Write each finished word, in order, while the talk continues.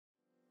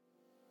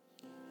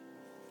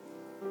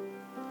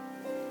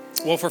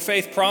Well, for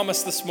Faith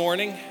Promise this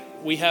morning,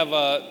 we have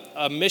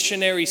a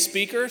missionary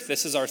speaker.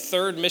 This is our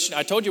third mission.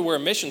 I told you we're a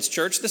missions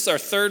church. This is our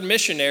third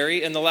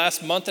missionary in the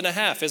last month and a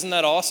half. Isn't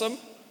that awesome?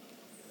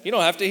 You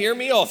don't have to hear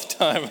me all the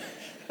time.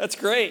 That's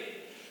great.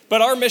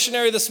 But our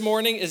missionary this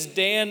morning is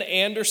Dan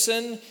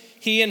Anderson.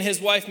 He and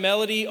his wife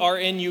Melody are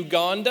in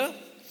Uganda.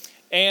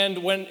 And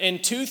in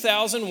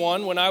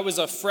 2001, when I was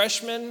a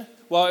freshman,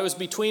 well, it was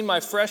between my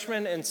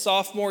freshman and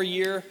sophomore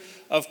year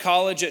of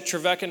college at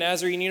Trevecca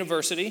Nazarene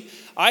University,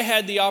 I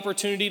had the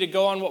opportunity to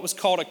go on what was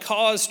called a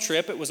cause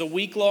trip. It was a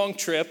week-long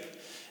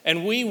trip,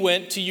 and we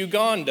went to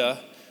Uganda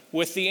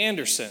with the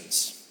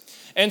Andersons.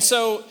 And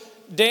so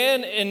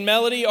Dan and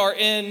Melody are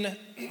in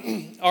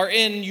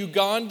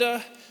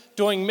Uganda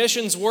doing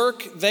missions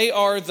work. They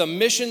are the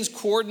missions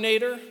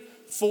coordinator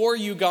for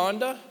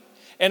Uganda.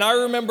 And I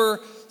remember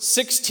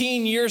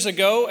 16 years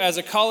ago as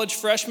a college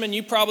freshman,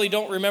 you probably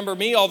don't remember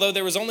me, although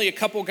there was only a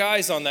couple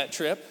guys on that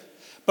trip.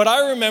 But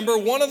I remember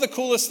one of the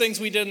coolest things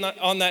we did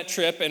on that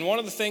trip, and one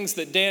of the things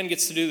that Dan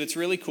gets to do that's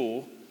really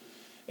cool,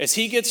 is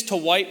he gets to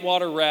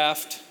whitewater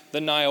raft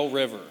the Nile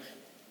River.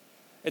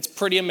 It's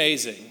pretty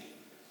amazing.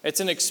 It's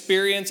an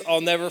experience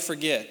I'll never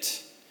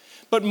forget.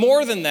 But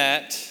more than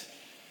that,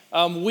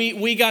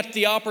 we got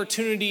the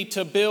opportunity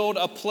to build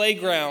a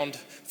playground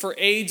for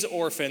AIDS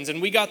orphans,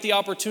 and we got the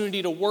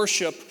opportunity to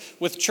worship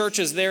with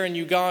churches there in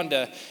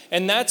Uganda.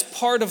 And that's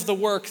part of the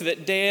work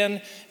that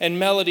Dan and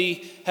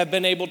Melody have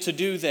been able to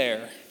do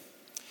there.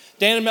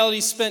 Dan and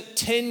Melody spent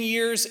 10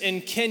 years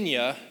in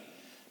Kenya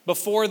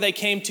before they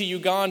came to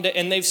Uganda,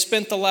 and they've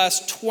spent the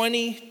last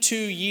 22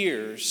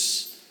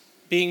 years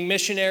being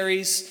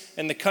missionaries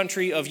in the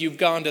country of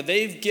Uganda.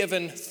 They've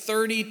given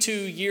 32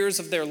 years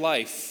of their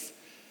life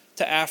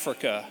to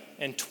Africa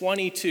and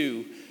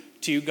 22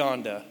 to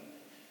Uganda.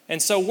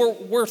 And so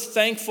we're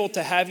thankful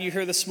to have you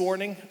here this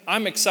morning.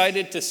 I'm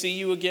excited to see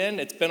you again.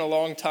 It's been a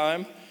long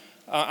time.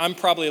 I'm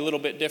probably a little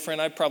bit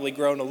different. I've probably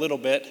grown a little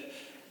bit,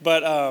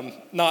 but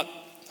not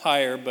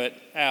higher, but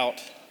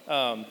out.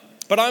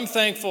 But I'm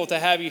thankful to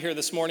have you here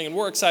this morning, and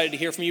we're excited to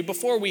hear from you.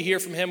 Before we hear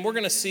from him, we're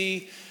going to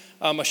see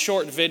a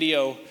short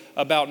video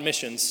about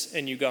missions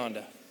in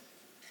Uganda.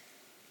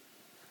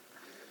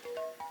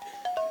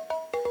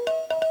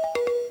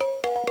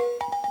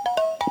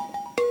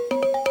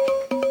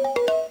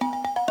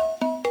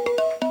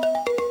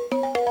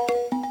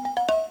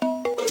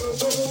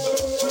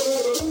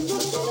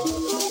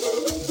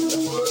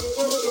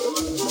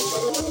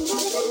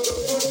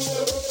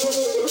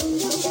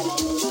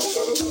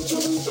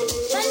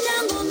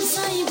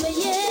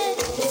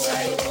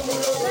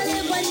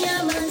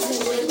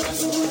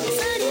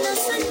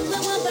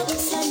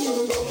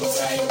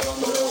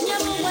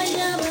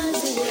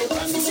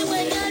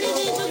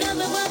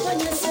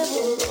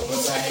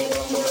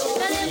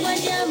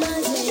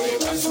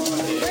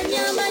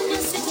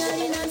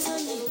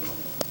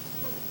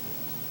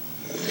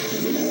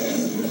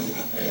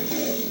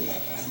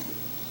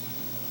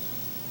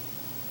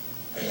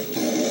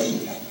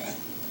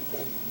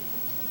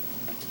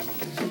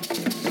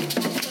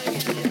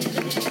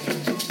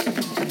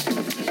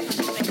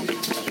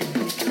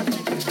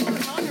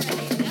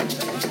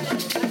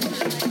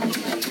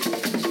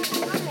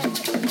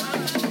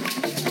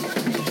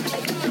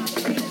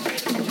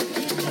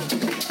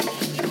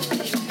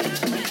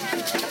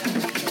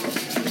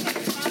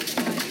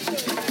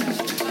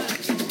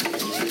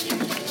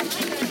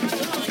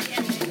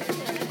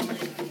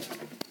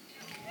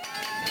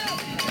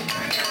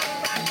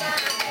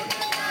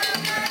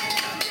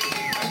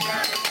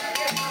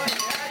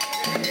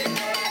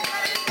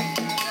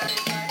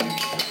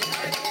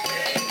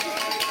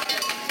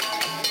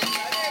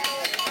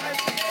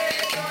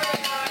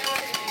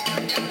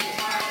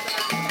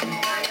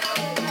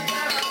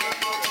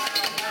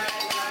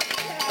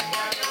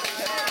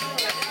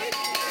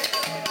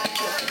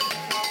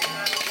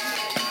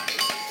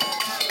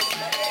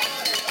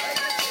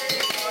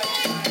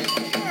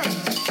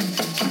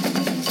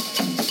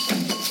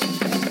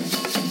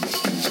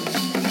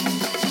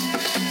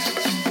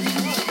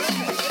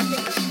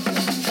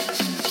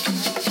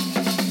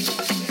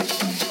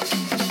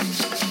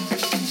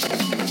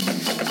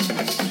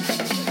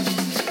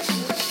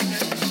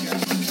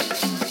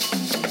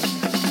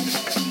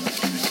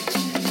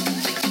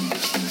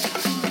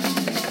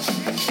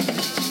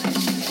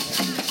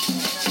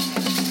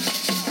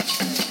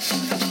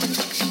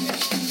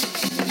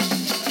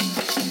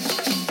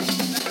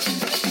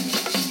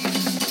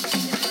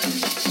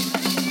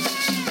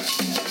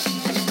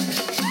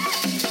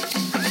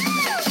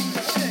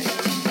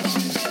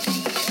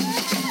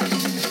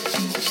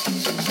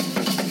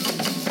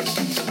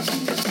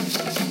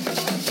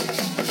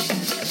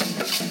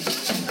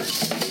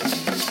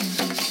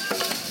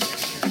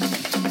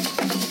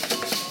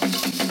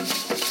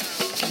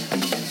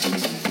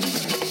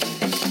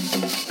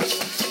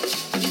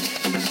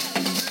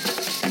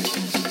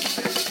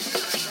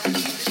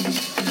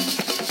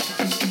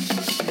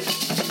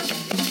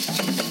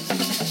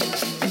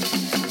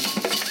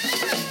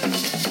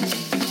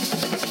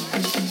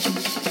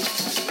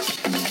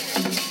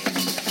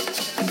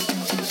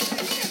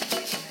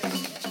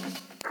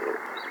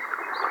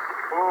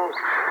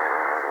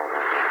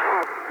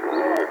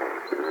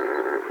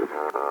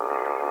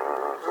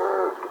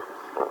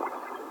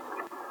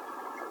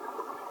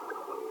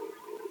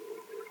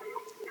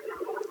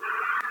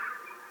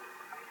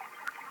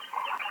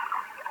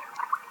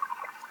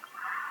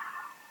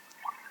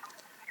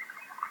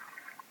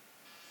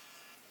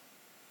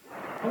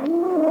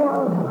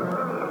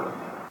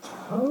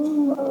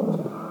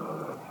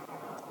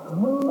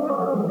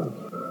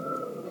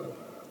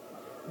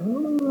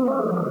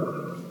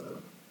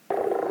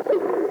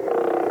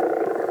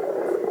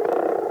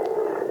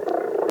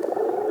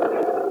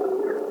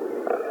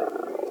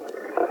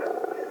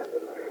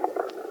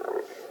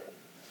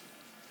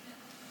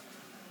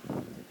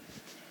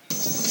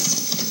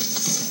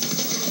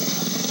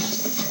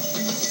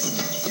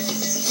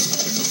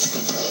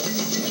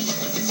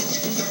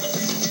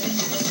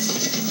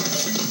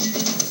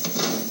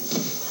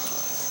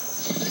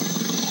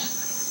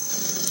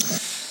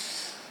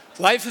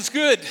 Life is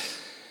good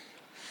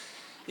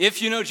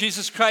if you know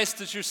Jesus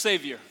Christ as your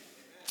Savior.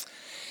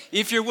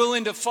 If you're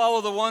willing to follow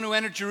the one who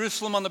entered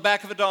Jerusalem on the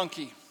back of a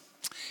donkey.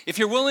 If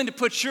you're willing to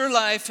put your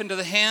life into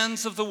the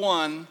hands of the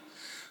one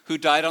who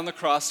died on the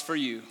cross for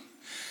you.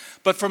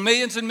 But for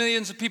millions and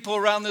millions of people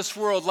around this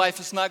world,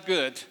 life is not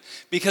good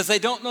because they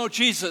don't know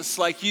Jesus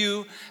like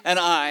you and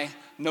I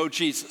know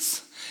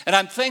Jesus. And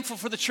I'm thankful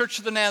for the Church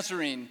of the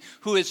Nazarene,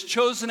 who has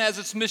chosen as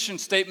its mission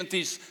statement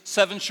these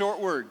 7 short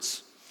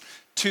words: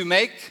 to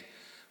make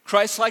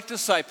Christ-like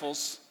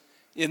disciples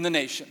in the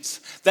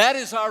nations. That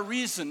is our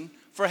reason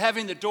for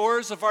having the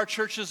doors of our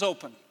churches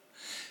open,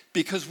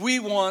 because we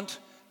want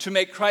to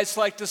make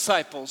Christ-like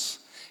disciples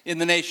in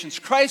the nations.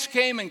 Christ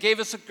came and gave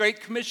us a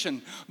great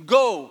commission: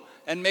 go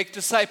and make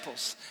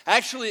disciples.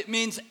 Actually, it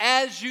means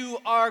as you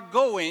are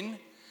going,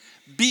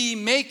 be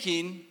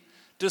making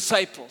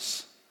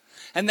disciples.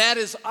 And that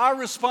is our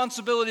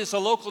responsibility as a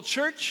local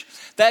church.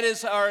 That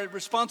is our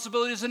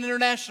responsibility as an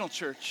international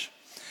church.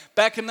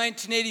 Back in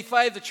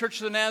 1985, the Church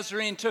of the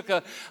Nazarene took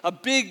a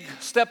big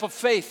step of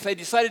faith. They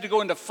decided to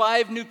go into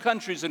 5 new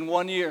countries in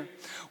 1 year.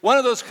 One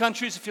of those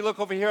countries, if you look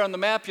over here on the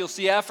map, you'll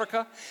see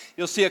Africa.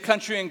 You'll see a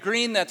country in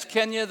green, that's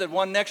Kenya. The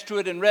one next to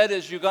it in red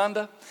is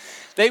Uganda.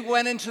 They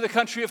went into the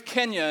country of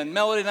Kenya, and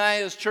Melody and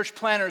I, as church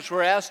planners,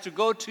 were asked to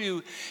go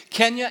to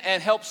Kenya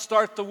and help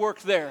start the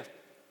work there.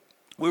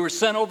 We were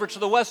sent over to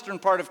the western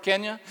part of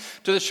Kenya,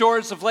 to the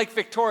shores of Lake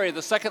Victoria,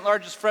 the 2nd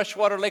largest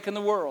freshwater lake in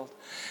the world.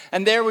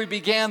 And there we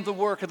began the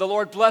work, and the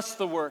Lord blessed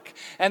the work.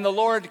 And the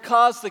Lord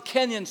caused the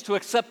Kenyans to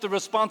accept the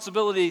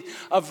responsibility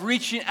of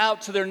reaching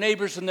out to their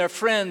neighbors and their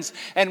friends.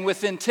 And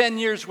within 10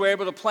 years, we were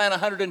able to plant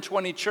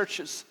 120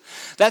 churches.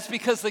 That's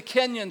because the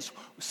Kenyans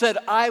said,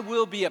 I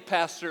will be a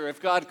pastor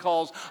if God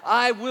calls.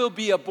 I will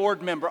be a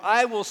board member.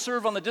 I will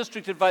serve on the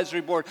district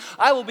advisory board.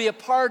 I will be a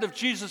part of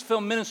Jesus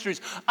Film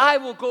Ministries. I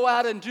will go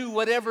out and do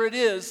whatever it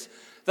is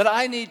that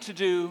I need to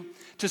do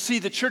to see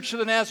the Church of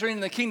the Nazarene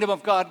and the kingdom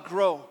of God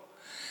grow.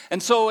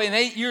 And so in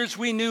 8 years,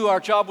 we knew our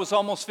job was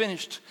almost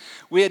finished.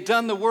 We had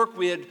done the work.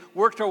 We had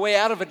worked our way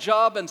out of a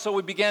job. And so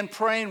we began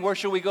praying, where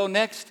shall we go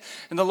next?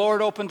 And the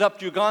Lord opened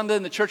up Uganda,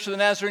 and the Church of the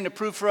Nazarene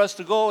approved for us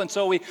to go. And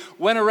so we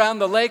went around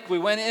the lake. We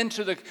went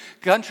into the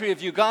country of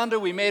Uganda.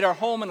 We made our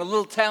home in a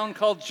little town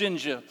called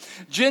Jinja.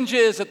 Jinja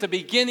is at the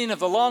beginning of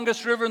the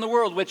longest river in the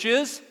world, which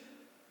is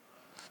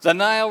the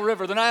Nile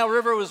River. The Nile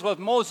River was what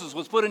Moses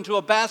was put into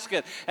a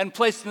basket and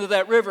placed into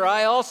that river.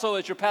 I also,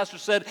 as your pastor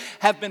said,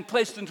 have been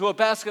placed into a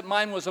basket.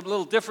 Mine was a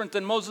little different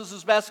than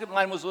Moses' basket.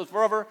 Mine was with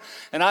rubber,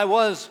 and I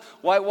was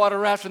whitewater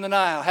rafting the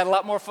Nile. Had a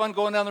lot more fun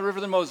going down the river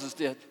than Moses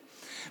did.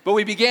 But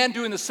we began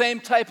doing the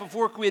same type of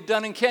work we had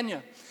done in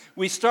Kenya.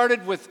 We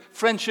started with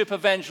friendship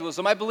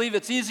evangelism. I believe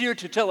it's easier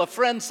to tell a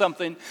friend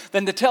something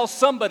than to tell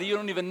somebody you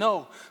don't even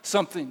know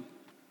something.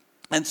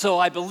 And so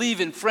I believe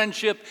in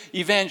friendship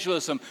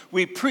evangelism.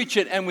 We preach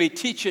it and we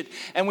teach it,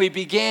 and we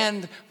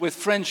began with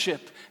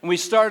friendship. And we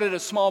started a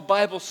small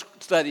Bible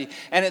study,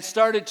 and it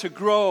started to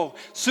grow.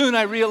 Soon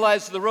I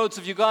realized the roads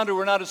of Uganda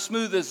were not as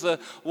smooth as the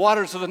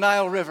waters of the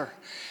Nile River.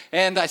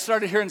 And I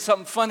started hearing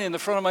something funny in the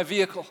front of my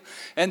vehicle.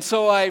 And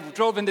so I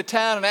drove into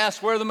town and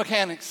asked, where are the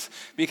mechanics?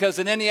 Because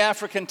in any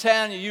African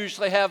town, you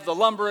usually have the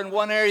lumber in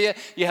one area,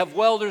 you have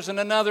welders in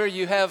another,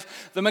 you have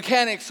the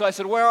mechanics. So I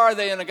said, where are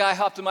they? And a guy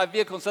hopped in my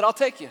vehicle and said, I'll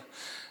take you.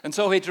 And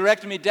so he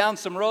directed me down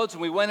some roads,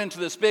 and we went into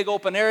this big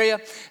open area,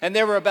 and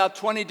there were about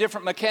 20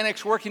 different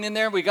mechanics working in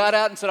there. We got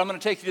out and said, I'm going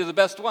to take you to the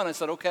best one. I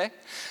said, okay.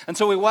 And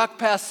so we walked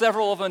past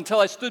several of them until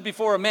I stood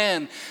before a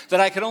man that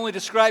I could only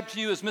describe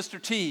to you as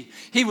Mr. T.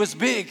 He was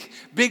big,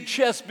 big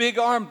chest, big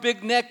arm,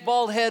 big neck,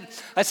 bald head.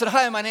 I said,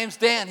 hi, my name's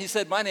Dan. He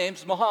said, my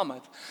name's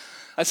Muhammad.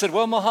 I said,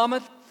 well,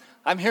 Muhammad,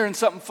 I'm hearing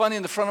something funny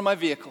in the front of my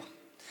vehicle.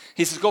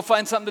 He says, go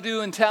find something to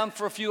do in town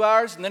for a few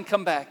hours and then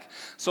come back.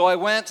 So I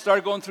went,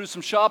 started going through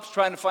some shops,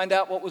 trying to find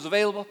out what was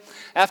available.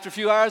 After a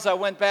few hours, I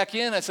went back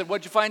in. I said,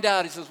 what'd you find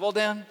out? He says, well,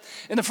 Dan,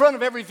 in the front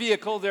of every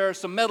vehicle, there are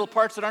some metal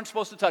parts that aren't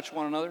supposed to touch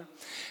one another.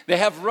 They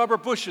have rubber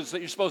bushes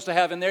that you're supposed to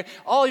have in there.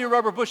 All your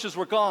rubber bushes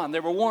were gone. They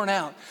were worn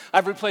out.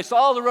 I've replaced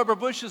all the rubber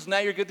bushes. Now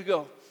you're good to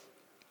go.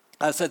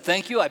 I said,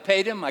 thank you. I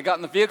paid him. I got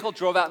in the vehicle,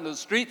 drove out into the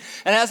street.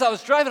 And as I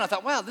was driving, I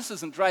thought, wow, this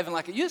isn't driving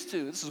like it used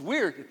to. This is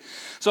weird.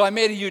 So I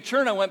made a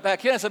U-turn. I went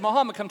back in. I said,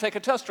 Muhammad, come take a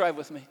test drive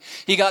with me.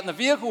 He got in the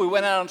vehicle. We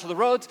went out onto the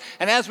roads.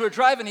 And as we were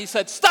driving, he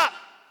said, stop.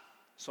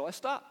 So I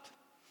stopped.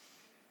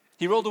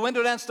 He rolled the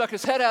window down, stuck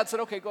his head out, and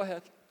said, okay, go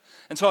ahead.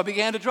 And so I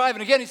began to drive.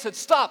 And again, he said,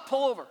 stop,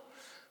 pull over.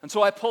 And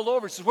so I pulled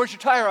over. He said, where's your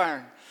tire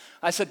iron?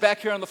 I said, back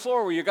here on the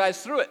floor where your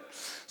guys threw it.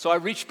 So I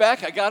reached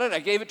back. I got it. I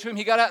gave it to him.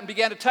 He got out and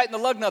began to tighten the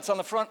lug nuts on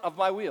the front of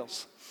my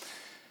wheels.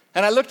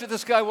 And I looked at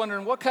this guy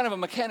wondering, what kind of a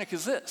mechanic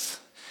is this?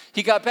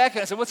 He got back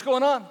and I said, what's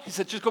going on? He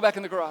said, just go back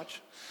in the garage.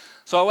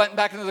 So I went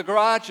back into the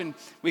garage, and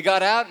we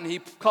got out, and he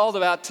called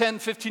about 10,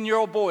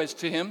 15-year-old boys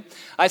to him.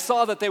 I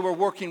saw that they were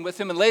working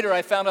with him, and later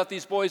I found out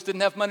these boys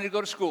didn't have money to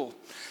go to school,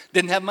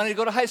 didn't have money to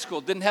go to high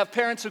school, didn't have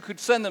parents who could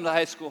send them to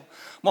high school.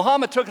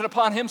 Muhammad took it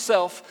upon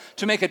himself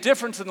to make a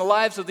difference in the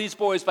lives of these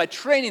boys by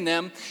training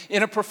them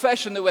in a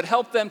profession that would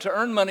help them to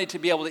earn money to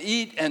be able to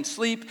eat and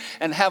sleep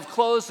and have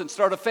clothes and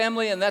start a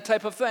family and that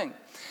type of thing.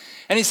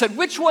 And he said,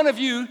 which one of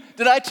you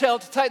did I tell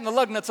to tighten the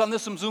lug nuts on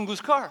this Mzungu's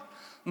car?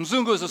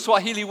 Mzungu is a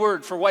Swahili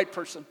word for white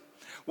person.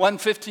 One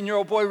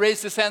 15-year-old boy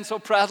raised his hand so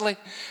proudly,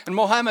 and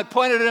Muhammad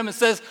pointed at him and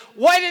says,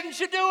 why didn't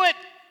you do it?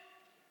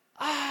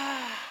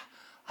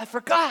 I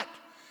forgot.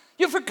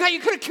 You forgot you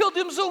could have killed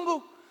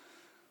Mzungu.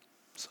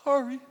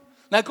 Sorry.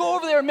 Now go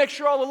over there and make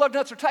sure all the lug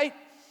nuts are tight.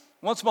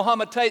 Once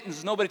Muhammad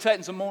tightens, nobody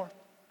tightens them more.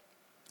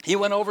 He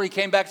went over, he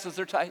came back, says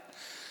they're tight.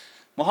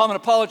 Muhammad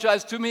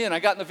apologized to me, and I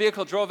got in the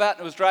vehicle, drove out,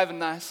 and it was driving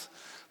nice.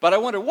 But I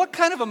wonder, what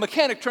kind of a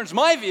mechanic turns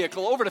my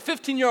vehicle over to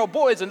 15-year-old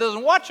boys and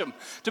doesn't watch them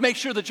to make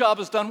sure the job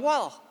is done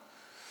well?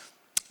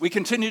 We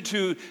continued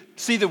to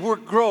see the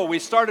work grow. We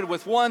started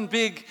with one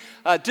big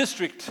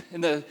district in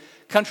the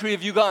country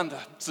of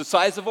Uganda. It's the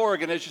size of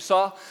Oregon, as you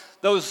saw.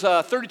 Those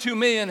 32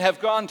 million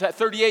have gone to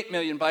 38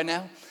 million by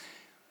now.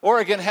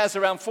 Oregon has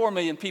around 4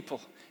 million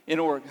people in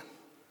Oregon.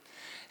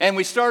 And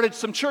we started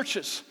some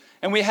churches.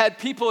 And we had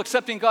people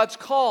accepting God's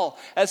call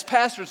as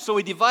pastors. So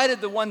we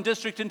divided the one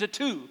district into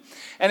two.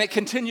 And it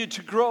continued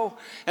to grow.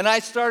 And I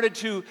started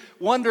to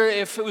wonder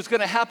if it was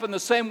going to happen the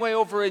same way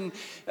over in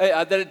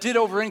that it did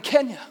over in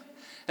Kenya.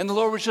 And the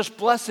Lord was just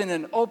blessing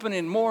and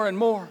opening more and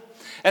more.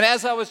 And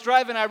as I was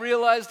driving, I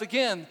realized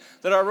again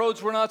that our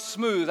roads were not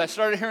smooth. I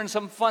started hearing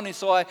something funny.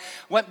 So I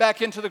went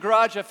back into the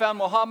garage. I found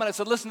Muhammad. I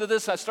said, listen to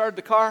this. I started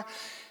the car.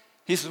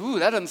 He said, ooh,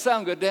 that doesn't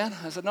sound good, Dan.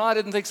 I said, no, I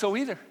didn't think so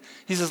either.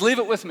 He says, leave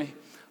it with me.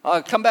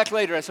 I'll come back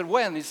later. I said,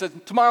 when? He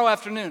said, tomorrow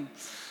afternoon.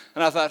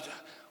 And I thought,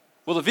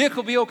 will the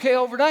vehicle be okay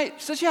overnight? He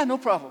says, yeah, no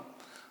problem.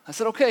 I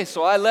said, okay.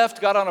 So I left,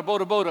 got on a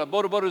boda boda.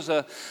 Boda boda is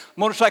a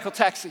motorcycle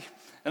taxi.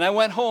 And I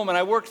went home, and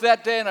I worked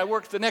that day, and I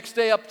worked the next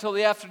day up till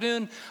the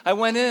afternoon. I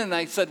went in, and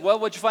I said, well,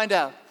 what'd you find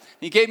out?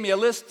 He gave me a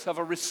list of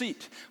a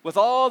receipt with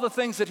all the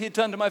things that he'd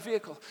done to my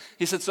vehicle.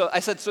 He said, I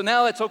said, so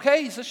now it's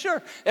okay? He said,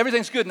 sure,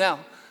 everything's good now.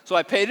 So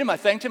I paid him, I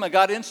thanked him, I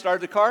got in,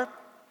 started the car.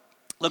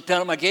 Looked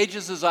down at my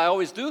gauges as I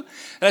always do. And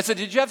I said,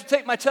 did you have to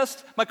take my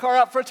car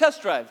out for a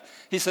test drive?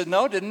 He said,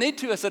 no, didn't need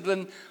to. I said,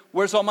 then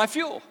where's all my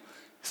fuel?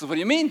 He said, what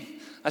do you mean?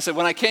 I said,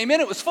 when I came in,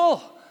 it was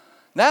full.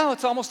 Now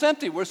it's almost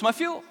empty. Where's my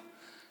fuel?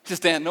 He says,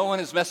 Dan, no one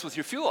has messed with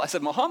your fuel. I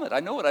said, Muhammad, I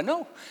know what I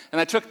know.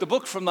 And I took the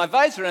book from my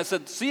visor and I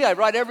said, see, I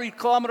write every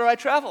kilometer I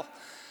travel.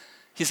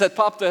 He said,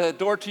 pop the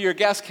door to your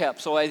gas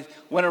cap. So I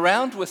went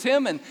around with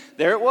him, and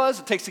there it was.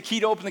 It takes a key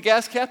to open the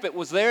gas cap. It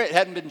was there. It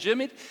hadn't been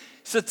jimmied.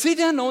 He said, see,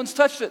 Dan, no one's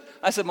touched it.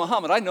 I said,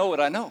 Muhammad, I know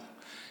what I know.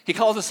 He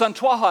called his son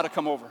Twaha to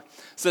come over.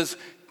 Says,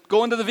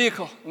 go into the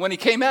vehicle. When he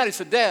came out, he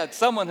said, Dad,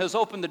 someone has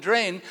opened the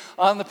drain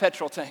on the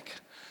petrol tank,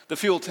 the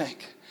fuel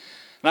tank.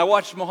 And I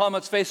watched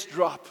Muhammad's face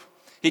drop.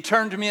 He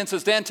turned to me and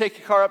says, Dan, take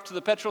your car up to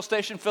the petrol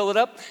station, fill it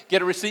up,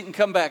 get a receipt, and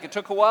come back. It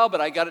took a while,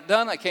 but I got it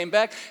done. I came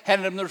back,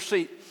 handed him the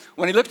receipt.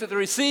 When he looked at the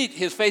receipt,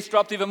 his face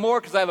dropped even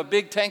more because I have a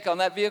big tank on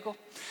that vehicle.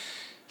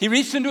 He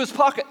reached into his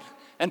pocket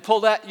and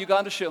pulled out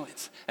Uganda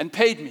shillings and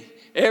paid me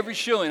every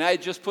shilling I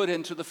had just put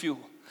into the fuel.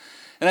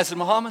 And I said,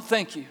 Muhammad,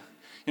 thank you.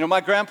 You know,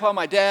 my grandpa,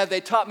 my dad,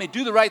 they taught me,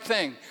 do the right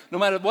thing, no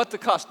matter what the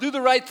cost. Do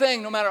the right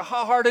thing, no matter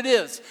how hard it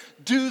is.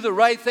 Do the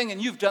right thing,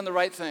 and you've done the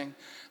right thing.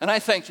 And I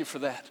thank you for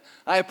that.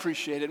 I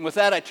appreciate it. And with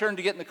that, I turned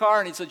to get in the car,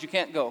 and he said, you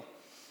can't go.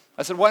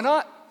 I said, why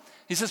not?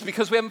 He says,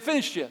 because we haven't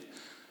finished yet.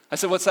 I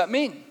said, what's that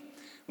mean?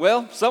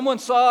 Well, someone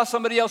saw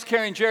somebody else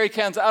carrying jerry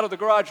cans out of the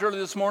garage early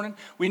this morning.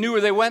 We knew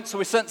where they went, so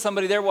we sent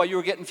somebody there while you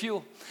were getting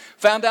fuel.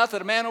 Found out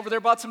that a man over there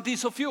bought some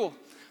diesel fuel.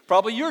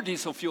 Probably your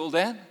diesel fuel,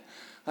 Dan.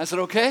 I said,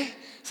 okay. He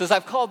says,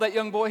 I've called that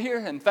young boy here.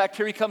 In fact,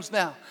 here he comes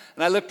now.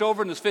 And I looked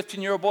over, and this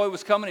 15-year-old boy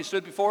was coming. He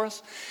stood before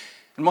us.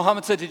 And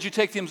Muhammad said, did you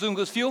take the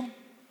Mzungu's fuel?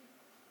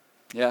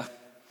 Yeah.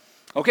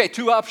 Okay,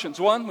 two options.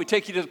 One, we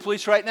take you to the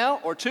police right now.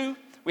 Or two,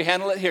 we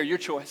handle it here. Your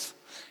choice.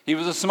 He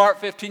was a smart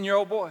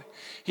 15-year-old boy.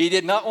 He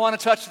did not want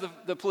to touch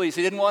the police.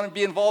 He didn't want to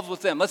be involved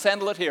with them. Let's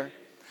handle it here.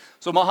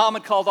 So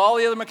Muhammad called all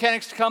the other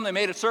mechanics to come. They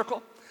made a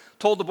circle,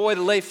 told the boy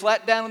to lay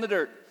flat down in the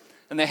dirt,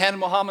 and they handed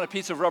Muhammad a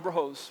piece of rubber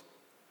hose.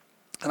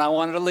 And I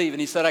wanted to leave,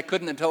 and he said I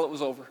couldn't until it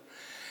was over.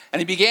 And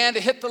he began to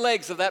hit the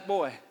legs of that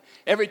boy.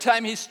 Every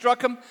time he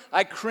struck him,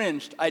 I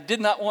cringed. I did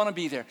not want to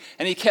be there.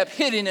 And he kept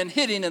hitting,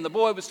 and the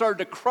boy started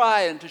to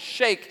cry and to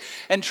shake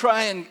and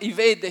try and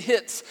evade the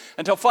hits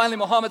until finally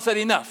Muhammad said,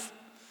 enough.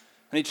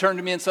 And he turned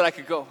to me and said I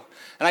could go.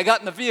 And I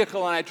got in the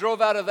vehicle, and I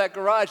drove out of that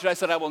garage, and I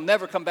said, I will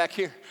never come back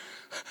here.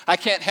 I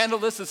can't handle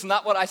this. It's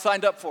not what I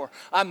signed up for.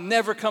 I'm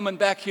never coming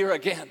back here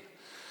again.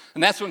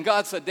 And that's when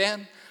God said,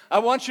 Dan, I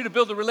want you to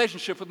build a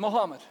relationship with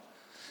Muhammad.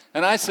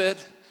 And I said,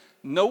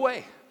 no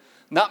way.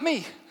 Not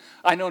me.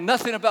 I know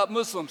nothing about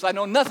Muslims. I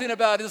know nothing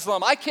about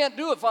Islam. I can't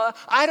do it, Father.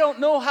 I don't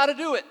know how to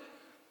do it.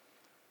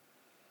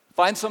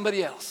 Find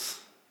somebody else.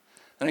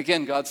 And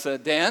again, God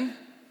said, Dan,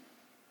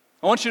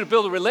 I want you to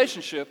build a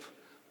relationship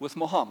with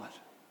Muhammad.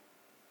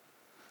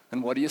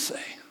 And what do you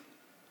say?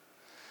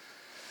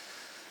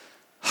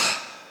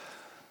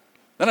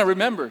 Then I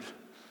remembered,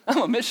 I'm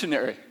a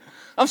missionary.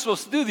 I'm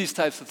supposed to do these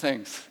types of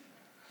things.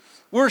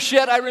 Worse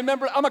yet, I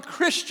remember I'm a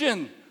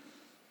Christian.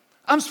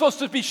 I'm supposed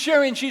to be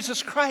sharing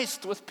Jesus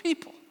Christ with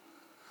people.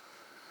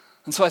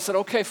 And so I said,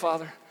 okay,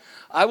 Father,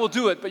 I will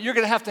do it, but you're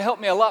going to have to help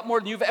me a lot more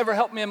than you've ever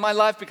helped me in my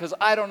life because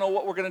I don't know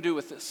what we're going to do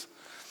with this.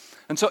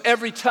 And so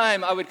every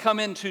time I would come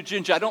into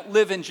Jinja, I don't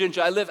live in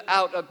Jinja, I live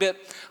out a bit.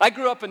 I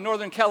grew up in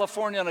Northern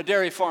California on a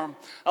dairy farm.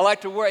 I like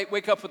to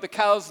wake up with the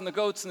cows and the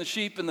goats and the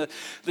sheep and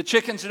the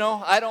chickens, you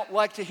know. I don't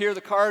like to hear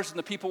the cars and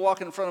the people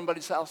walking in front of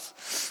somebody's house.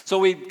 So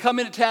we'd come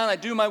into town, I'd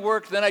do my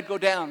work, then I'd go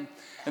down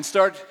and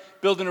start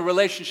building a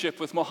relationship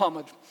with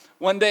Muhammad.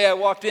 One day I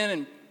walked in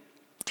and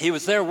he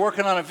was there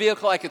working on a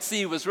vehicle. I could see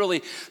he was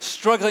really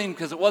struggling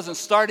because it wasn't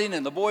starting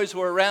and the boys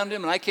were around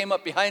him, and I came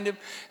up behind him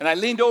and I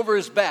leaned over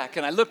his back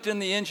and I looked in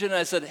the engine and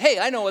I said, hey,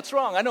 I know what's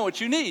wrong. I know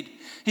what you need.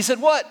 He said,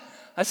 what?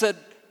 I said,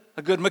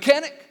 a good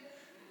mechanic.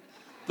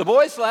 The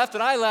boys laughed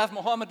and I laughed.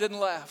 Muhammad didn't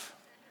laugh.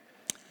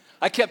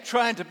 I kept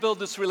trying to build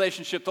this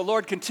relationship. The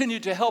Lord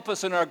continued to help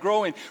us in our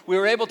growing. We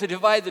were able to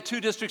divide the 2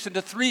 districts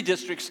into 3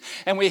 districts,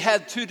 and we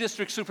had 2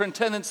 district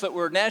superintendents that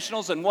were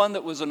nationals and one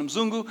that was an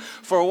Mzungu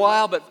for a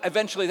while, but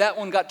eventually that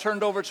one got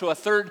turned over to a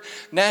 3rd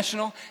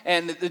national,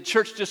 and the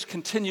church just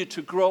continued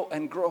to grow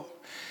and grow.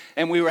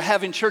 And we were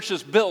having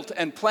churches built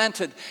and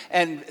planted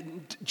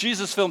and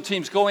Jesus Film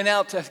teams going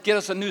out to get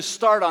us a new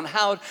start on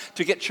how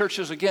to get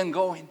churches again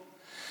going.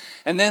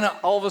 And then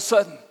all of a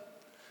sudden,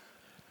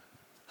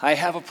 I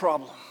have a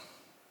problem.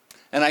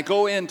 And I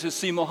go in to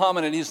see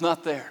Muhammad, and he's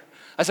not there.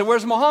 I said,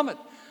 where's Muhammad?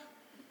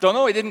 Don't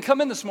know, he didn't come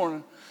in this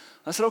morning.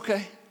 I said,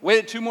 okay.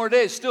 Waited 2 more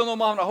days, still no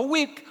Muhammad. A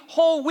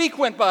whole week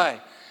went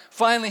by.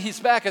 Finally, he's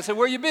back. I said,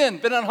 where you been?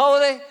 Been on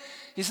holiday?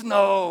 He said,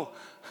 no,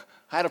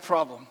 I had a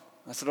problem.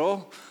 I said,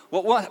 oh,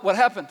 what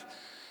happened?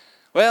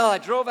 Well, I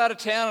drove out of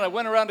town, and I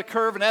went around a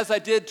curve, and as I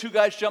did, 2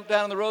 guys jumped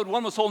down on the road.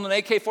 One was holding an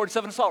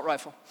AK-47 assault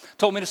rifle.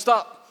 Told me to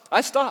stop. I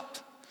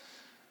stopped.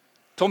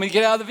 Told me to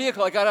get out of the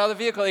vehicle. I got out of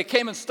the vehicle. They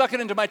came and stuck it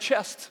into my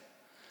chest.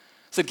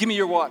 Said, give me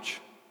your watch,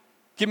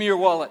 give me your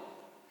wallet,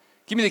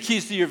 give me the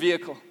keys to your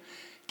vehicle,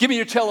 give me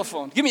your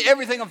telephone, give me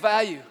everything of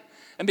value.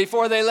 And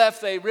before they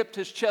left, they ripped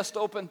his chest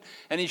open,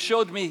 and he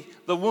showed me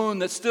the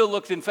wound that still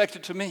looked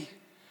infected to me.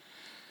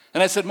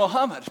 And I said,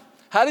 Muhammad,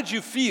 how did you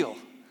feel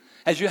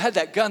as you had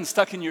that gun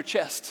stuck in your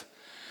chest?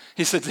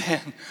 He said,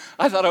 Dan,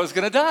 I thought I was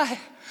going to die.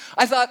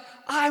 I thought,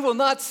 I will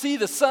not see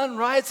the sun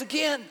rise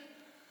again.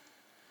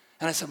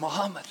 And I said,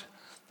 Muhammad,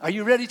 are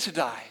you ready to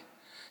die?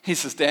 He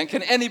says, Dan,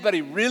 can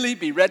anybody really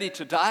be ready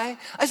to die?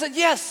 I said,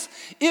 yes,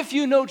 if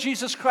you know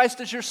Jesus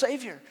Christ as your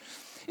Savior.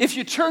 If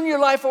you turn your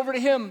life over to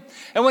Him.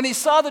 And when he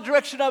saw the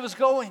direction I was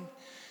going,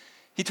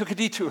 he took a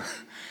detour.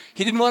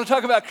 He didn't want to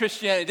talk about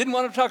Christianity, didn't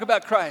want to talk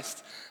about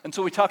Christ. And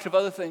so we talked of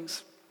other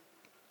things.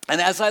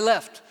 And as I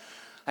left,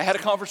 I had a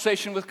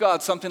conversation with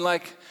God, something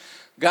like,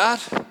 God,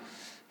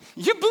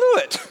 you blew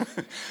it.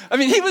 I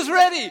mean, he was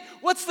ready.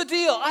 What's the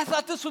deal? I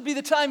thought this would be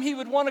the time he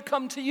would want to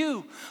come to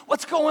you.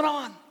 What's going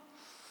on?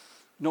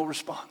 No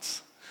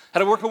response.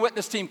 Had a worker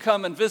witness team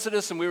come and visit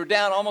us, and we were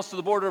down almost to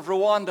the border of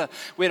Rwanda.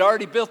 We had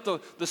already built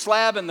the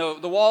slab and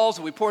the walls,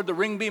 and we poured the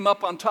ring beam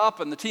up on top,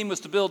 and the team was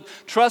to build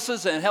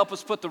trusses and help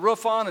us put the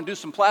roof on and do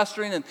some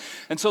plastering.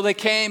 And so they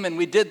came, and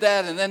we did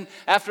that, and then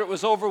after it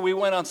was over, we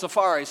went on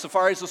safari.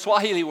 Safari is a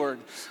Swahili word.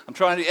 I'm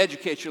trying to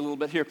educate you a little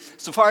bit here.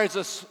 Safari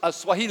is a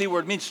Swahili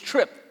word, means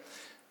trip,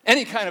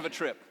 any kind of a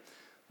trip.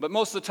 But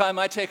most of the time,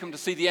 I take them to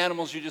see the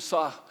animals you just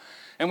saw.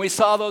 And we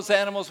saw those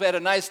animals, we had a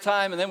nice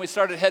time, and then we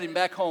started heading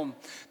back home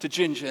to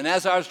Jinja. And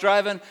as I was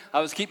driving, I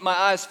was keeping my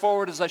eyes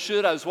forward as I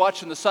should. I was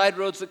watching the side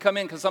roads that come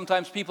in, because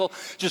sometimes people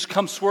just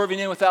come swerving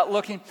in without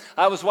looking.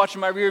 I was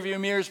watching my rearview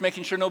mirrors,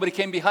 making sure nobody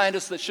came behind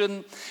us that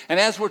shouldn't. And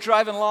as we're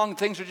driving along,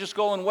 things are just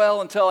going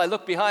well until I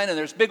look behind, and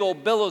there's big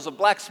old billows of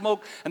black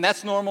smoke, and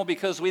that's normal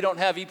because we don't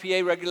have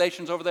EPA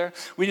regulations over there.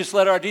 We just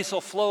let our diesel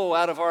flow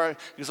out of our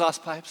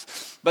exhaust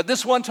pipes. But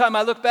this one time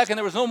I looked back, and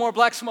there was no more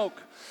black smoke.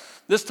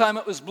 This time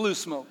it was blue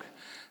smoke.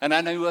 And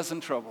I knew I was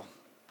in trouble.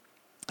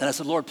 And I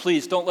said, Lord,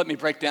 please don't let me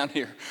break down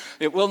here.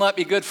 It will not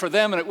be good for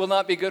them, and it will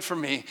not be good for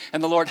me.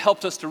 And the Lord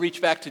helped us to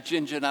reach back to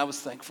Jinja, and I was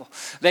thankful.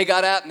 They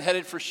got out and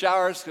headed for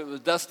showers because it was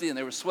dusty and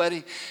they were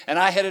sweaty. And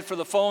I headed for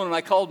the phone, and I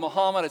called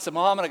Muhammad. I said,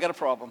 Muhammad, I got a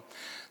problem.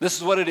 This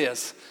is what it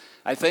is,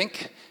 I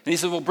think. And he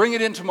said, well, bring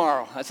it in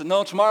tomorrow. I said,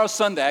 no, tomorrow's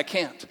Sunday. I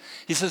can't.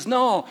 He says,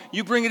 no,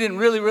 you bring it in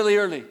really, really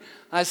early.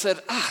 I said,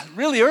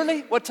 really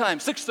early? What time?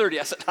 6:30.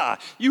 I said,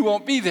 you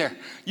won't be there.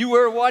 You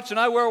wear a watch and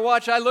I wear a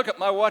watch. I look at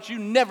my watch. You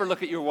never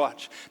look at your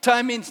watch.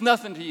 Time means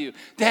nothing to you.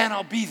 Dan,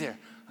 I'll be there.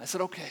 I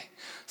said, okay.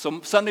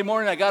 So Sunday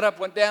morning I got up,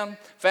 went down,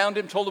 found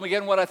him, told him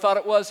again what I thought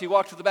it was. He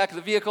walked to the back of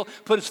the vehicle,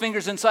 put his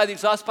fingers inside the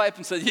exhaust pipe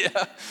and said,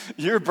 yeah,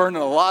 you're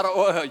burning a lot of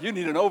oil. You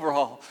need an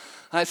overhaul.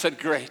 I said,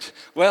 great.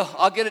 Well,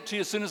 I'll get it to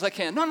you as soon as I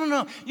can.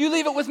 No, you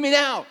leave it with me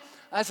now.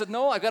 I said,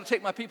 no, I've got to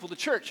take my people to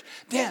church.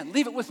 Dan,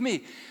 leave it with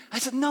me. I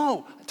said,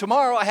 no,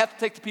 tomorrow I have to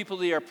take the people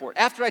to the airport.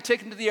 After I take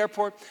them to the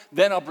airport,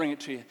 then I'll bring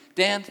it to you.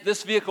 Dan,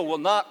 this vehicle will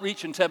not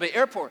reach Entebbe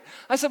Airport.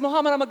 I said,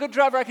 Muhammad, I'm a good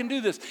driver. I can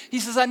do this. He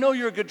says, I know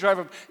you're a good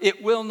driver.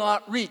 It will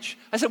not reach.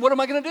 I said, what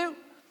am I going to do?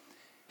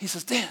 He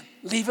says, Dan,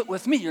 leave it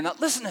with me. You're not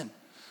listening.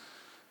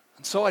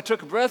 And so I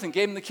took a breath and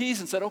gave him the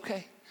keys and said,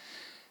 okay.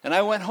 And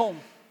I went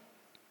home.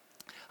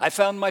 I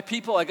found my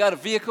people, I got a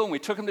vehicle, and we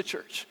took them to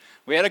church.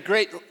 We had a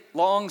great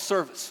long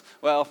service.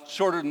 Well,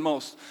 shorter than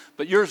most,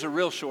 but yours are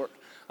real short.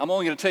 I'm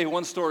only going to tell you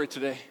one story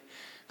today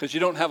because you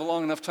don't have a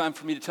long enough time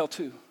for me to tell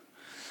two.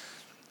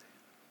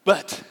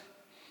 But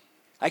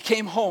I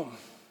came home,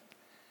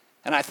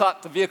 and I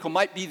thought the vehicle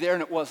might be there,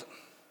 and it wasn't.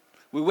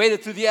 We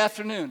waited through the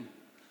afternoon.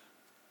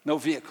 No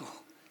vehicle.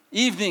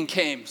 Evening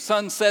came.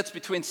 Sun sets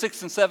between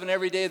 6 and 7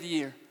 every day of the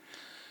year.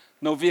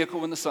 No vehicle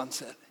when the sun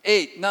set.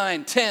 8,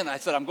 9, 10. I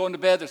said, I'm going to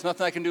bed. There's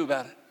nothing I can do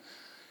about it.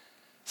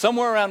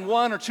 Somewhere around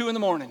 1 or 2 in the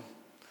morning,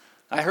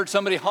 I heard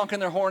somebody honking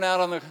their horn out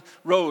on the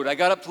road. I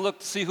got up to look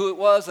to see who it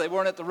was. They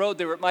weren't at the road.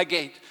 They were at my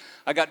gate.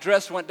 I got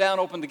dressed, went down,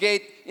 opened the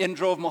gate. In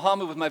drove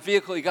Muhammad with my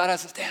vehicle. He got out and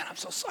says, Dan, I'm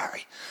so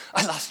sorry.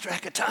 I lost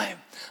track of time.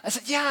 I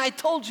said, yeah, I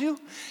told you.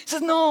 He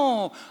says,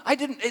 no, I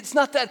didn't. It's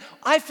not that.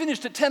 I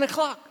finished at 10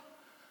 o'clock.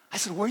 I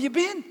said, where you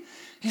been?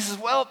 He says,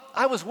 well,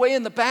 I was way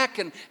in the back,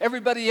 and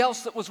everybody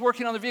else that was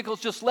working on the vehicles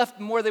just left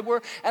them where they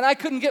were, and I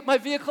couldn't get my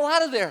vehicle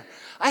out of there.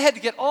 I had to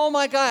get all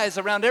my guys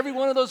around every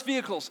one of those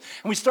vehicles,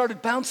 and we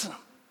started bouncing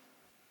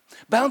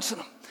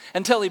them,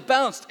 until he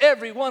bounced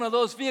every one of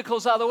those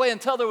vehicles out of the way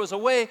until there was a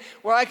way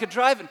where I could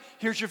drive it.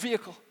 Here's your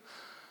vehicle.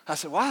 I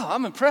said, wow,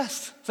 I'm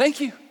impressed.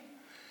 Thank you.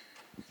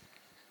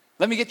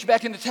 Let me get you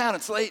back into town.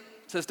 It's late.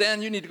 He says,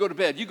 Dan, you need to go to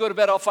bed. You go to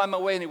bed, I'll find my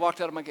way, and he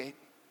walked out of my gate.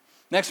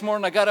 Next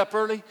morning, I got up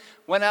early,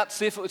 went out to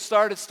see if it would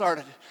start. It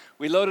started.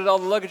 We loaded all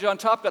the luggage on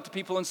top, got the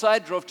people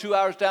inside, drove 2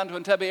 hours down to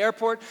Entebbe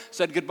Airport,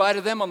 said goodbye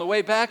to them on the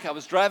way back. I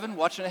was driving,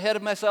 watching ahead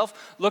of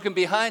myself, looking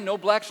behind, no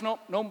black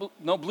smoke,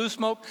 no blue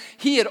smoke.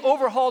 He had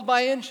overhauled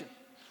my engine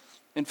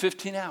in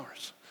 15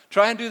 hours.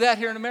 Try and do that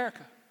here in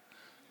America.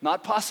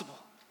 Not possible.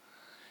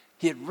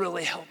 He had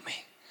really helped me.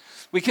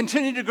 We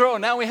continue to grow.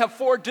 Now we have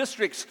 4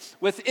 districts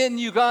within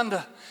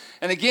Uganda.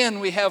 And again,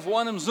 we have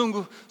one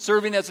Mzungu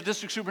serving as a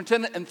district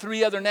superintendent and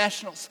 3 other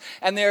nationals.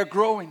 And they are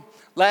growing.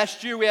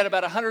 Last year, we had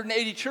about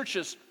 180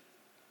 churches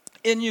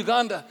in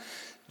Uganda.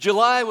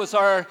 July was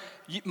our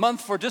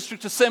month for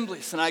district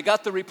assemblies, and I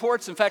got the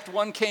reports. In fact,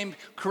 one came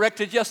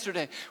corrected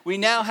yesterday. We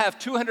now have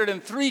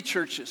 203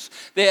 churches.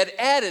 They had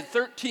added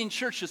 13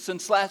 churches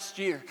since last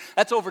year.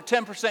 That's over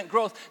 10%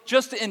 growth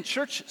just in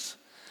churches.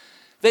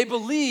 They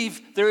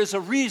believe there is a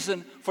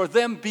reason for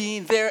them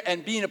being there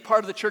and being a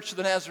part of the Church of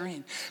the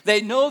Nazarene. They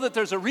know that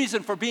there's a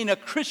reason for being a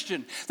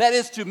Christian. That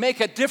is to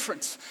make a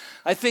difference.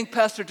 I think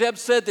Pastor Deb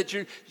said that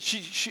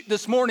she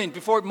this morning,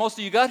 before most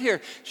of you got here,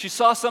 she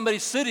saw somebody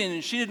sitting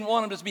and she didn't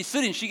want them to be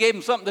sitting. She gave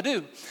them something to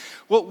do.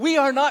 Well, we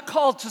are not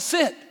called to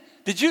sit.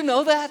 Did you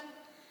know that?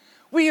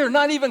 We are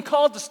not even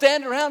called to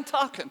stand around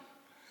talking.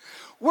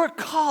 We're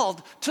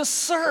called to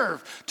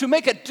serve, to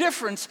make a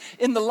difference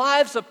in the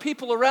lives of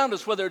people around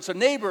us, whether it's a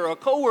neighbor or a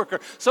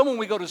coworker, someone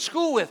we go to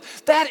school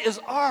with. That is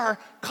our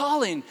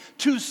calling,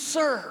 to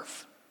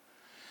serve.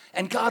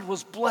 And God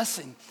was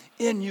blessing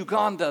in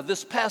Uganda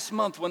this past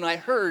month when I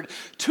heard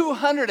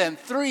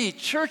 203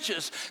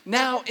 churches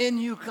now in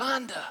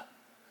Uganda.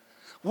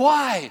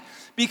 Why?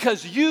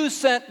 Because you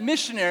sent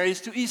missionaries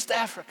to East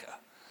Africa.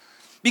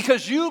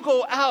 Because you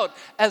go out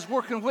as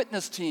working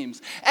witness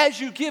teams, as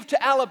you give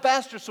to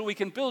Alabaster so we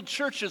can build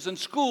churches and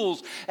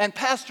schools and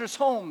pastors'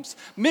 homes,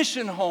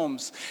 mission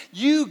homes.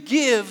 You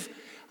give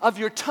of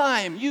your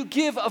time. You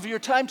give of your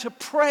time to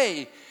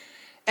pray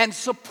and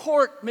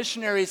support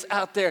missionaries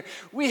out there.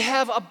 We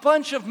have a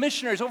bunch of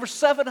missionaries, over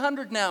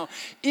 700 now,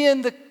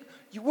 in the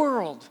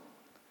world,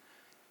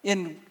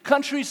 in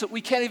countries that we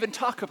can't even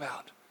talk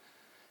about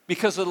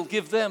because it'll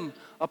give them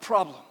a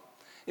problem.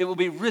 It will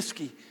be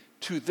risky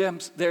to them,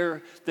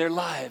 their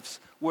lives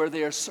where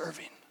they are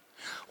serving.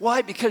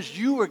 Why? Because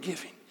you are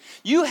giving.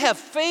 You have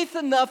faith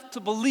enough to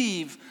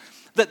believe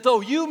that though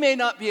you may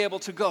not be able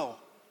to go,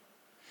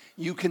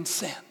 you can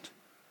send.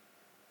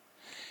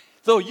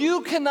 Though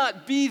you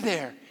cannot be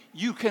there,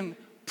 you can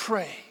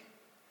pray.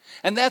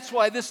 And that's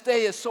why this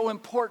day is so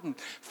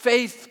important.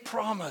 Faith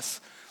promise.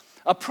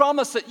 A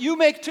promise that you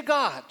make to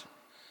God.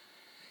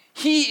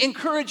 He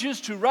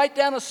encourages to write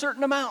down a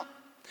certain amount.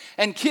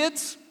 And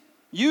kids,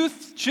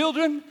 youth,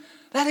 children,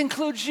 that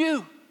includes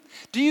you.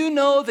 Do you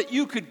know that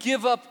you could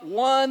give up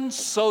one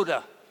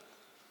soda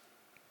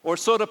or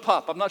soda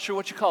pop? I'm not sure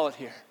what you call it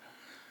here.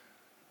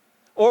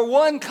 Or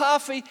one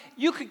coffee.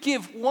 You could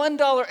give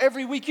 $1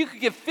 every week. You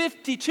could give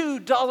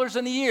 $52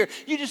 in a year.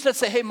 You just have to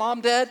say, hey,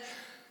 Mom, Dad,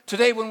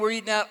 today when we're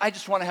eating out, I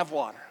just want to have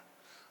water.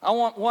 I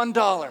want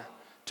 $1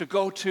 to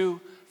go to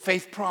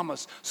Faith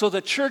Promise so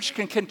the church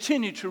can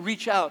continue to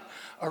reach out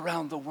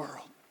around the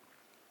world.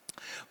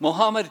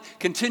 Muhammad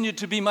continued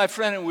to be my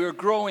friend, and we were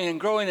growing and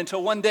growing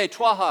until one day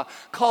Twaha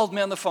called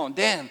me on the phone.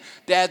 Dan,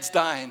 Dad's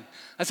dying.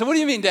 I said, what do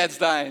you mean Dad's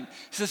dying?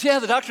 He says, yeah,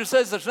 the doctor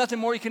says there's nothing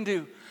more he can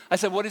do. I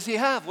said, what does he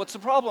have? What's the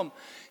problem?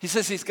 He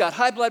says he's got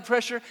high blood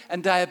pressure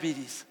and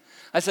diabetes.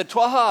 I said,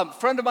 Twaha, a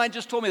friend of mine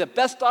just told me the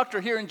best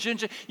doctor here in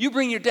Jinja, you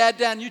bring your dad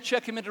down, you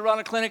check him into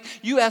Rana Clinic,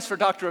 you ask for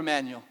Dr.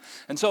 Emmanuel.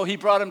 And so he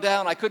brought him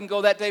down. I couldn't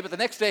go that day, but the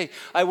next day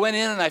I went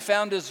in and I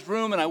found his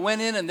room, and I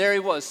went in and there he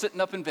was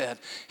sitting up in bed.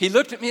 He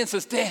looked at me and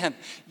says, Dan,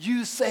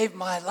 you saved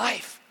my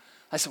life.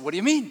 I said, what do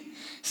you mean? He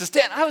says,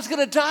 Dan, I was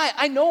going to die.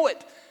 I know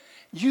it.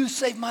 You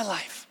saved my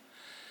life.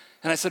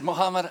 And I said,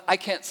 Muhammad, I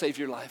can't save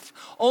your life.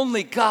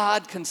 Only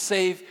God can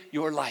save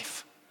your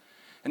life.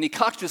 And he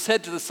cocked his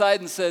head to the side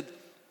and said,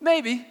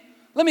 maybe.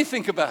 Let me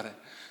think about it.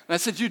 And I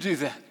said, you do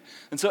that.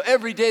 And so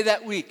every day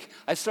that week,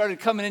 I started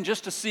coming in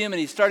just to see him, and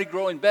he started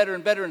growing better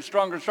and better and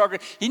stronger and stronger.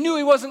 He knew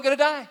he wasn't going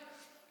to die.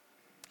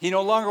 He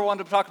no longer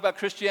wanted to talk about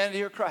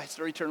Christianity or Christ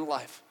or eternal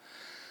life.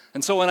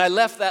 And so when I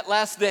left that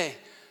last day,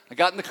 I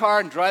got in the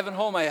car and driving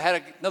home, I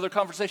had another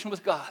conversation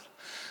with God.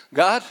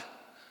 God,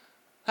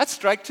 that's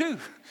strike two.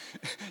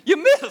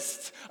 You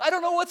missed. I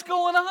don't know what's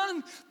going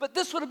on, but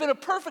this would have been a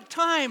perfect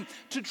time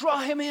to draw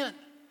him in.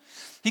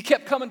 He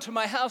kept coming to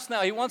my house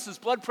now. He wants his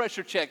blood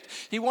pressure checked.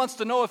 He wants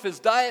to know if his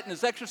diet and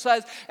his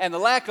exercise and the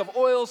lack of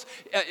oils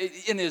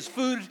in his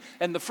food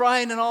and the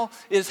frying and all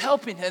is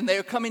helping, and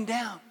they're coming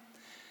down.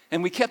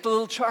 And we kept a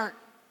little chart.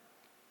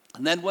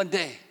 And then one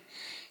day,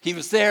 he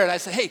was there, and I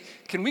said, hey,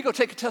 can we go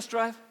take a test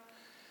drive?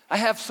 I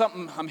have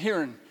something I'm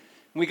hearing.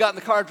 And we got in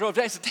the car, drove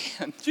down. He said,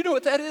 Dan, do you know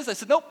what that is? I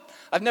said, nope,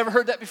 I've never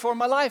heard that before in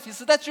my life. He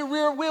said, that's your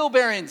rear wheel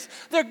bearings.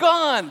 They're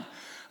gone.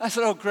 I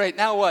said, oh, great,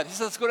 now what? He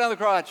said, let's go down to the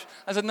garage.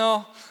 I said,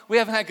 no, we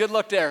haven't had good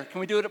luck there. Can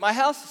we do it at my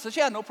house? He says,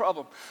 yeah, no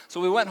problem. So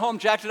we went home,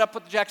 jacked it up,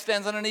 put the jack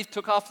stands underneath,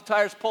 took off the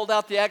tires, pulled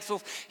out the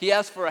axles. He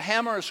asked for a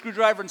hammer, a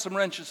screwdriver, and some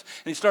wrenches,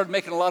 and he started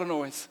making a lot of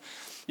noise.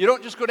 You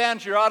don't just go down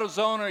to your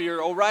AutoZone or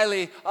your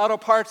O'Reilly Auto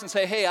Parts and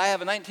say, hey, I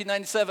have a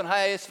 1997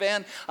 Hiace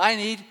van. I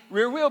need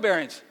rear wheel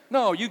bearings.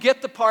 No, you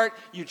get the part,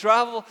 you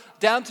travel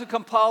down to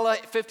Kampala,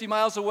 50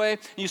 miles away, and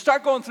you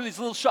start going through these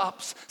little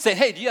shops saying,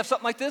 hey, do you have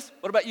something like this?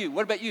 What about you?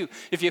 What about you?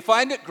 If you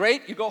find it,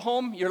 great. You go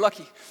home, you're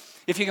lucky.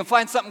 If you can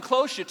find something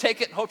close, you take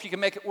it and hope you can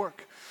make it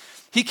work.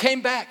 He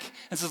came back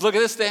and says, look at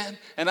this, Dan.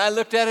 And I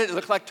looked at it. It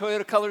looked like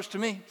Toyota colors to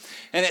me.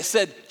 And it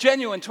said,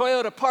 genuine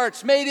Toyota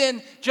parts made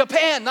in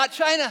Japan, not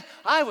China.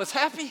 I was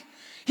happy.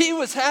 He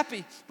was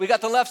happy. We got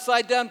the left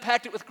side done,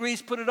 packed it with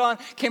grease, put it on,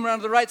 came around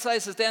to the right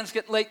side, says, Dan, it's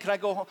getting late. Can I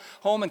go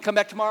home and come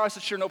back tomorrow? I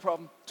said, sure, no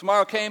problem.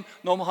 Tomorrow came,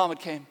 no Muhammad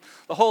came.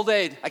 The whole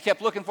day, I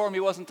kept looking for him. He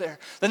wasn't there.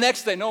 The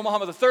next day, no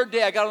Muhammad. The third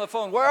day, I got on the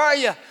phone. Where are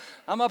you?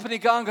 I'm up in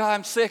Iganga.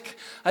 I'm sick.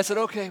 I said,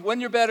 okay,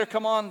 when you're better,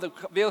 come on. The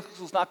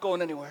vehicle's not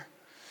going anywhere.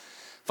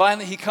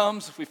 Finally, he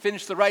comes. We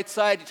finish the right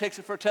side. He takes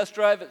it for a test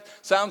drive. It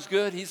sounds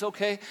good. He's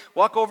okay.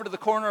 Walk over to the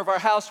corner of our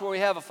house where we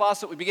have a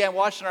faucet. We began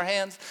washing our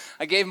hands.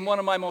 I gave him one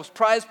of my most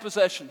prized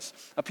possessions,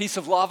 a piece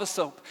of lava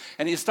soap.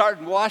 And he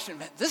started washing.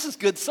 Man, this is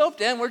good soap,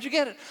 Dan. Where'd you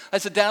get it? I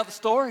said, down at the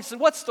store. He said,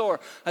 what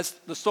store? I said,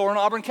 the store in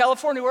Auburn,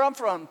 California, where I'm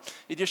from.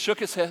 He just shook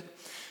his head.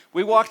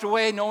 We walked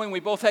away knowing we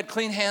both had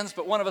clean hands,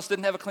 but one of us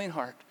didn't have a clean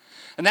heart.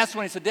 And that's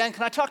when he said, Dan,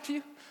 can I talk to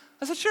you?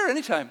 I said, sure,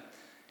 anytime.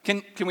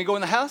 Can we go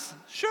in the house?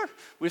 Sure.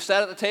 We've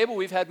sat at the table.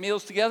 We've had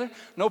meals together.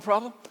 No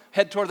problem.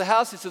 Head toward the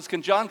house. He says,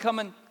 can John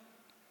come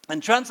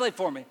and translate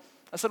for me?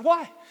 I said,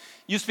 why?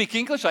 You speak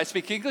English. I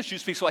speak English. You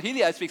speak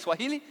Swahili. I speak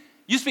Swahili.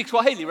 You speak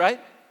Swahili, right?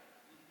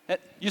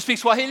 You speak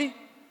Swahili?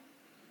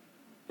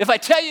 If I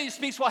tell you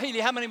speak Swahili,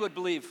 how many would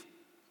believe?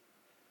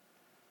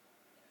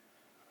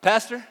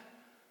 Pastor,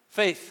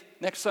 faith,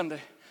 next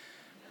Sunday.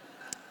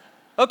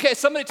 Okay,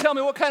 somebody tell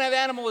me what kind of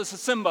animal is a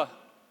Simba?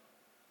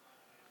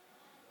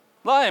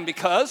 Lion,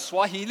 because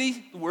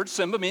Swahili, the word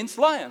Simba means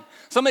lion.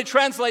 Somebody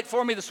translate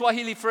for me the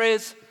Swahili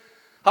phrase,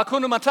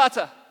 Hakuna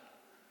Matata.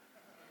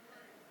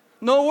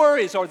 No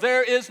worries, or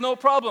there is no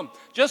problem.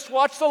 Just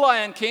watch The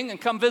Lion King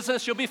and come visit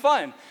us, you'll be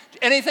fine.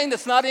 Anything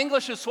that's not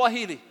English is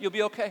Swahili, you'll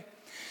be okay.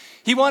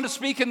 He wanted to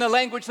speak in the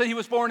language that he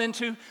was born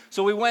into,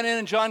 so we went in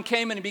and John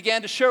came and he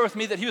began to share with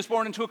me that he was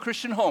born into a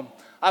Christian home.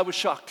 I was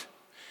shocked.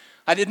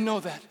 I didn't know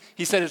that.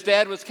 He said his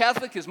dad was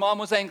Catholic, his mom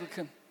was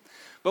Anglican.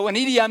 But when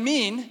Idi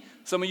Amin,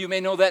 some of you may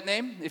know that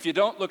name. If you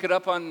don't, look it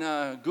up on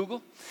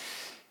Google.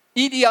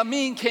 Idi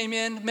Amin came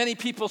in. Many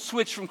people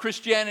switched from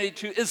Christianity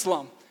to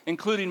Islam,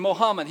 including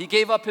Muhammad. He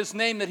gave up his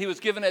name that he was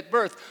given at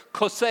birth,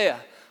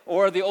 Hosea,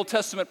 or the Old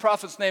Testament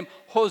prophet's name,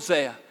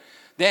 Hosea.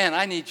 Dan,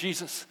 I need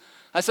Jesus.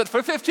 I said,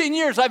 for 15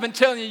 years, I've been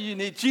telling you you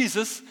need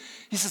Jesus.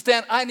 He says,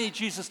 Dan, I need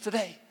Jesus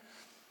today.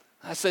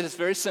 I said, it's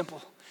very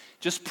simple.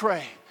 Just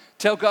pray.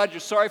 Tell God you're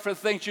sorry for the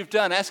things you've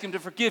done. Ask him to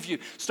forgive you.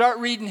 Start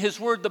reading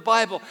his word, the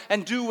Bible,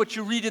 and do what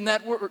you read in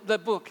that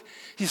book.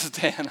 He said,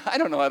 Dan, I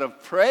don't know how to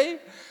pray.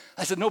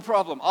 I said, no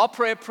problem. I'll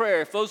pray a prayer.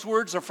 If those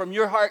words are from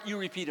your heart, you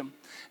repeat them.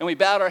 And we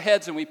bowed our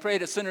heads and we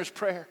prayed a sinner's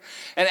prayer.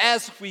 And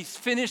as we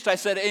finished, I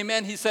said,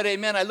 amen. He said,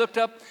 amen. I looked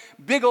up,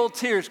 big old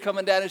tears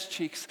coming down his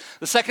cheeks.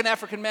 The second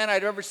African man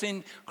I'd ever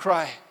seen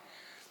cry.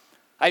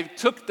 I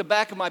took the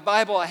back of my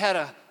Bible. I had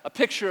a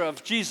picture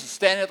of Jesus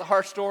standing at the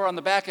hearth door. On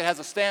the back, it has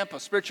a stamp, a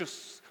spiritual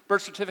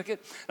birth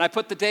certificate. And I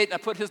put the date, and I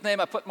put his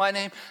name, I put my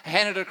name. I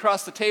handed it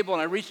across the table,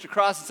 and I reached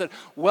across and said,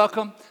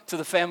 welcome to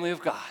the family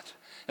of God.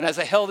 And as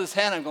I held his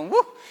hand, I'm going,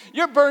 whoo,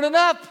 you're burning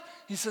up.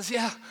 He says,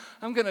 yeah,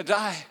 I'm going to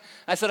die.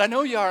 I said, I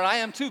know you are, and I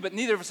am too, but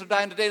neither of us are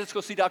dying today. Let's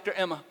go see Dr.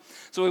 Emma.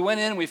 So we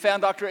went in, and we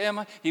found Dr.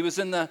 Emma. He was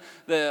in the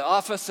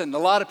office, and a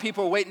lot of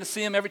people were waiting to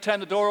see him. Every time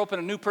the door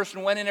opened, a new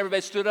person went in.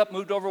 Everybody stood up,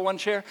 moved over one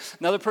chair.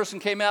 Another person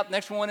came out. The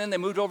next one went in. They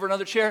moved over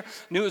another chair.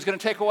 Knew it was going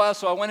to take a while,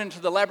 so I went into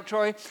the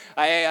laboratory.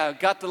 I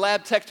got the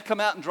lab tech to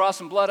come out and draw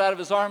some blood out of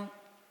his arm.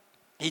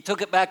 He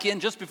took it back in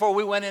just before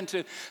we went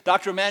into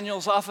Dr.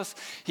 Emmanuel's office.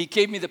 He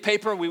gave me the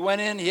paper. We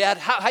went in. He had,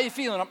 how you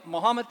feeling,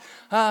 Mohammed?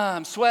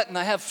 I'm sweating.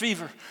 I have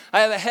fever. I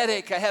have a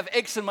headache. I have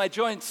aches in my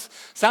joints.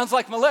 Sounds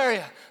like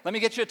malaria. Let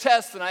me get you a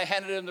test. And I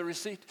handed him the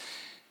receipt.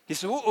 He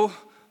said,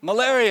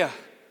 malaria,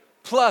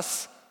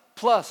 plus.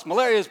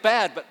 Malaria is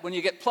bad, but when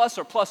you get plus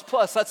or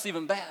plus, that's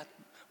even bad,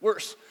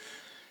 worse.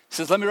 He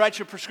says, let me write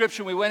you a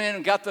prescription. We went in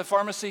and got the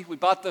pharmacy. We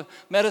bought the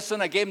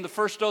medicine. I gave him the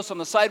first dose on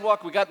the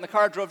sidewalk. We got in the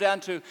car, drove down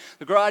to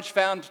the garage,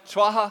 found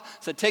Twaha,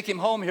 said, take him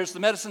home. Here's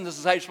the medicine. This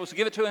is how you're supposed to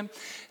give it to him.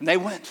 And they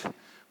went.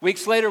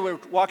 Weeks later, we're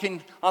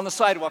walking on the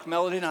sidewalk,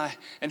 Melody and I,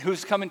 and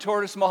who's coming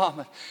toward us?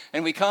 Muhammad.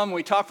 And we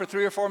talk for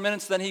 3 or 4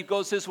 minutes, then he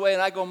goes his way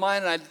and I go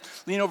mine, and I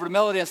lean over to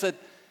Melody and I said,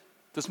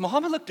 does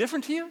Muhammad look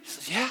different to you? She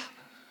says, yeah.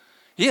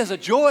 He has a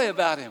joy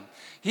about him.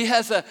 He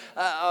has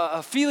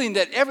a feeling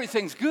that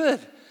everything's good.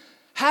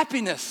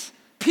 Happiness,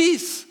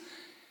 peace.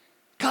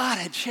 God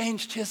had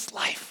changed his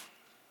life.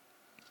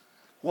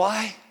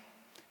 Why?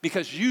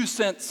 Because you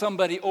sent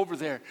somebody over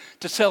there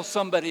to tell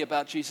somebody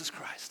about Jesus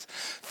Christ.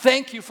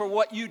 Thank you for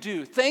what you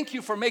do. Thank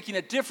you for making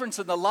a difference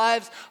in the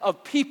lives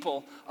of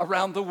people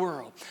around the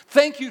world.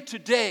 Thank you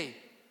today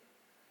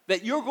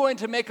that you're going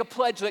to make a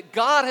pledge that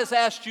God has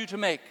asked you to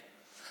make.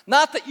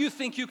 Not that you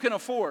think you can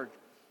afford.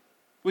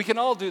 We can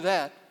all do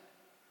that.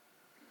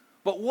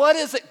 But what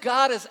is it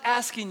God is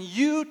asking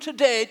you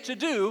today to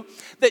do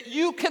that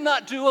you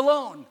cannot do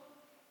alone?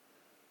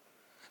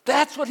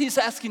 That's what he's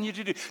asking you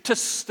to do, to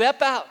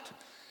step out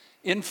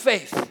in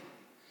faith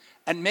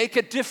and make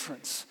a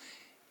difference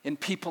in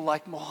people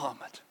like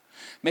Muhammad.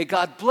 May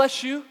God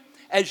bless you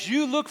as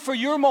you look for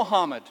your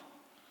Muhammad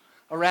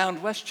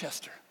around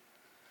Westchester.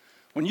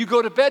 When you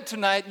go to bed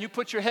tonight and you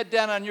put your head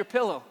down on your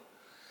pillow,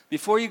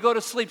 before you go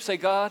to sleep, say,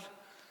 God,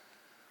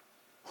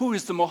 who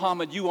is the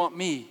Muhammad you want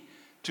me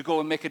to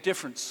go and make a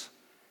difference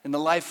in the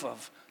life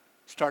of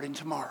starting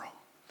tomorrow?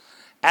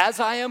 As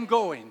I am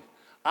going,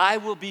 I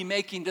will be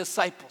making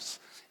disciples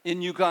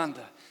in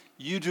Uganda.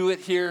 You do it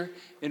here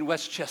in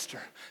Westchester.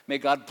 May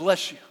God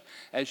bless you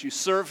as you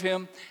serve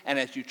him and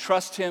as you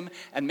trust him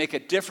and make a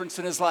difference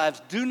in his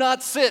lives. Do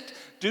not sit,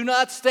 do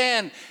not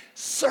stand.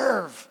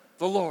 Serve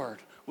the Lord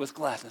with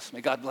gladness.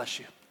 May God bless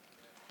you.